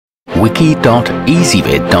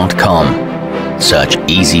wiki.ezvid.com. Search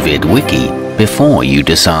Ezvid Wiki before you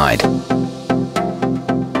decide.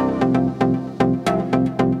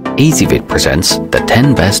 Ezvid presents the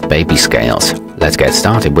 10 best baby scales. Let's get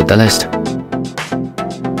started with the list.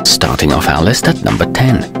 Starting off our list at number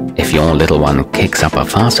 10. If your little one kicks up a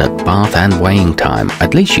fuss at bath and weighing time,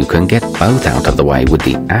 at least you can get both out of the way with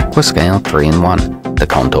the aquascale 3-in-1. The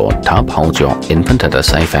contoured tub holds your infant at a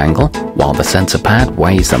safe angle, while the sensor pad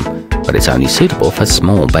weighs them, but it's only suitable for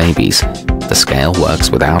small babies. The scale works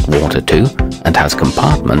without water too, and has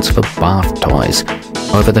compartments for bath toys.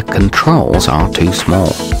 However, the controls are too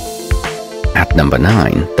small. At number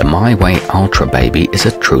 9, the MyWay ultrababy is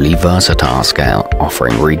a truly versatile scale,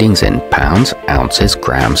 offering readings in pounds, ounces,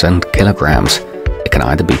 grams and kilograms. It can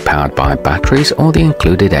either be powered by batteries or the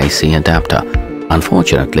included AC adapter.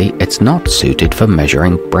 Unfortunately, it's not suited for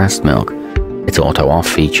measuring breast milk. Its auto-off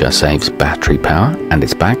feature saves battery power and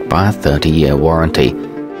is backed by a 30-year warranty,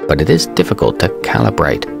 but it is difficult to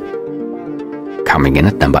calibrate. Coming in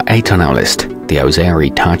at number 8 on our list, the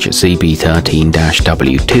Ozeri Touch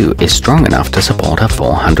ZB13-W2 is strong enough to support a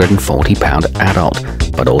 440-pound adult,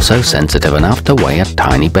 but also sensitive enough to weigh a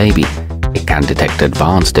tiny baby. It can detect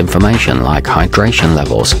advanced information like hydration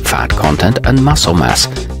levels, fat content and muscle mass,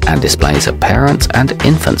 and displays a parent's and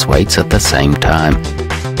infant's weights at the same time.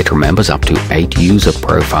 It remembers up to 8 user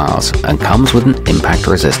profiles and comes with an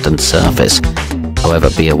impact-resistant surface. However,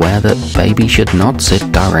 be aware that baby should not sit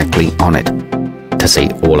directly on it. To see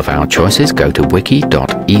all of our choices, go to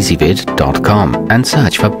wiki.ezvid.com and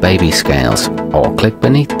search for baby scales, or click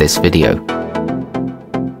beneath this video.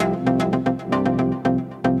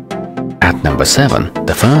 At number 7,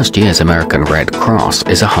 the First Year's American Red Cross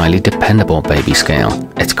is a highly dependable baby scale.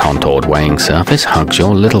 Its contoured weighing surface hugs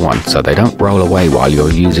your little one so they don't roll away while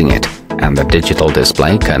you're using it, and the digital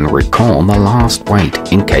display can recall the last weight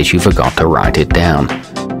in case you forgot to write it down.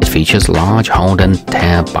 It features large hold and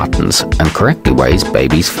tear buttons and correctly weighs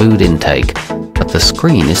baby's food intake, but the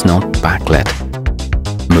screen is not backlit.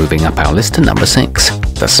 Moving up our list to number 6.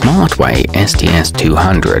 The SmartWeigh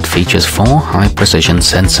STS200 features 4 high-precision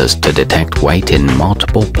sensors to detect weight in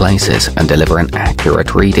multiple places and deliver an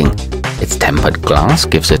accurate reading. Its tempered glass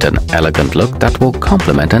gives it an elegant look that will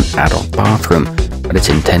complement an adult bathroom, but it's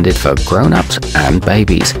intended for grown-ups and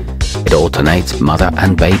babies. It alternates mother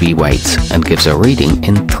and baby weights and gives a reading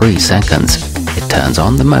in 3 seconds. It turns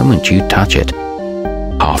on the moment you touch it.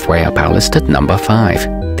 Halfway up our list at number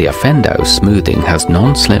 5. The Afendo smoothing has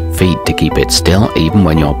non-slip feet to keep it still even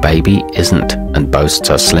when your baby isn't, and boasts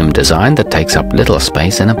a slim design that takes up little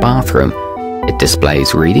space in a bathroom. It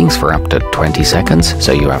displays readings for up to 20 seconds,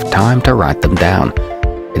 so you have time to write them down.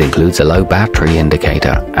 It includes a low battery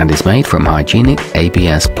indicator and is made from hygienic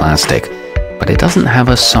ABS plastic, but it doesn't have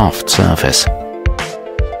a soft surface.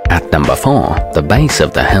 At number 4, the base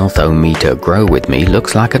of the Health-O-Meter Grow With Me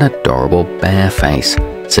looks like an adorable bear face.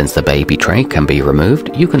 Since the baby tray can be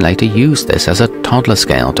removed, you can later use this as a toddler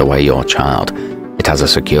scale to weigh your child. It has a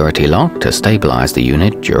security lock to stabilize the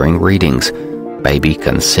unit during readings. Baby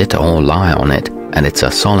can sit or lie on it, and it's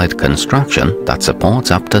a solid construction that supports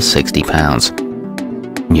up to 60 pounds.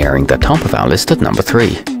 Nearing the top of our list at number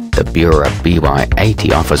 3. The beurer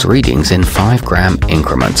BY80 offers readings in 5-gram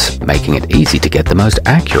increments, making it easy to get the most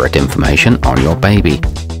accurate information on your baby.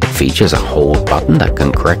 It features a hold button that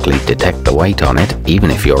can correctly detect the weight on it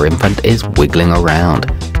even if your infant is wiggling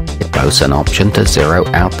around. It boasts an option to zero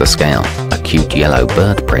out the scale, a cute yellow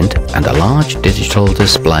bird print and a large digital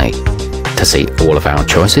display. To see all of our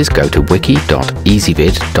choices, go to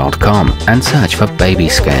wiki.ezvid.com and search for baby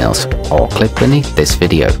scales, or click beneath this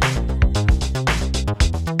video.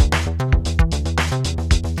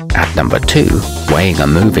 At number 2, weighing a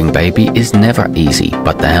moving baby is never easy,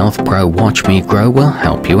 but the healthpro Watch Me Grow will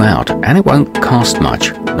help you out, and it won't cost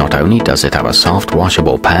much. Not only does it have a soft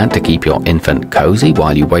washable pad to keep your infant cozy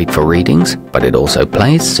while you wait for readings, but it also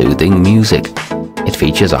plays soothing music. It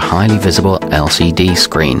features a highly visible LCD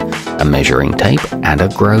screen, a measuring tape and a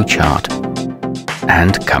grow chart.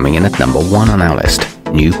 And coming in at number 1 on our list,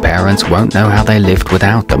 new parents won't know how they lived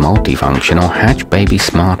without the multifunctional Hatch Baby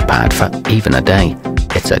Smart Pad for even a day.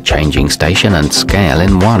 It's a changing station and scale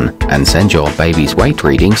in one, and sends your baby's weight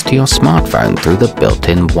readings to your smartphone through the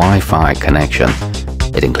built-in Wi-Fi connection.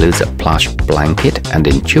 It includes a plush blanket and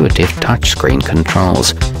intuitive touchscreen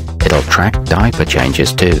controls. It'll track diaper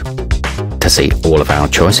changes too. To see all of our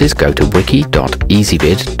choices, go to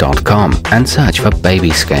wiki.ezvid.com and search for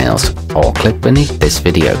baby scales, or click beneath this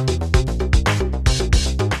video.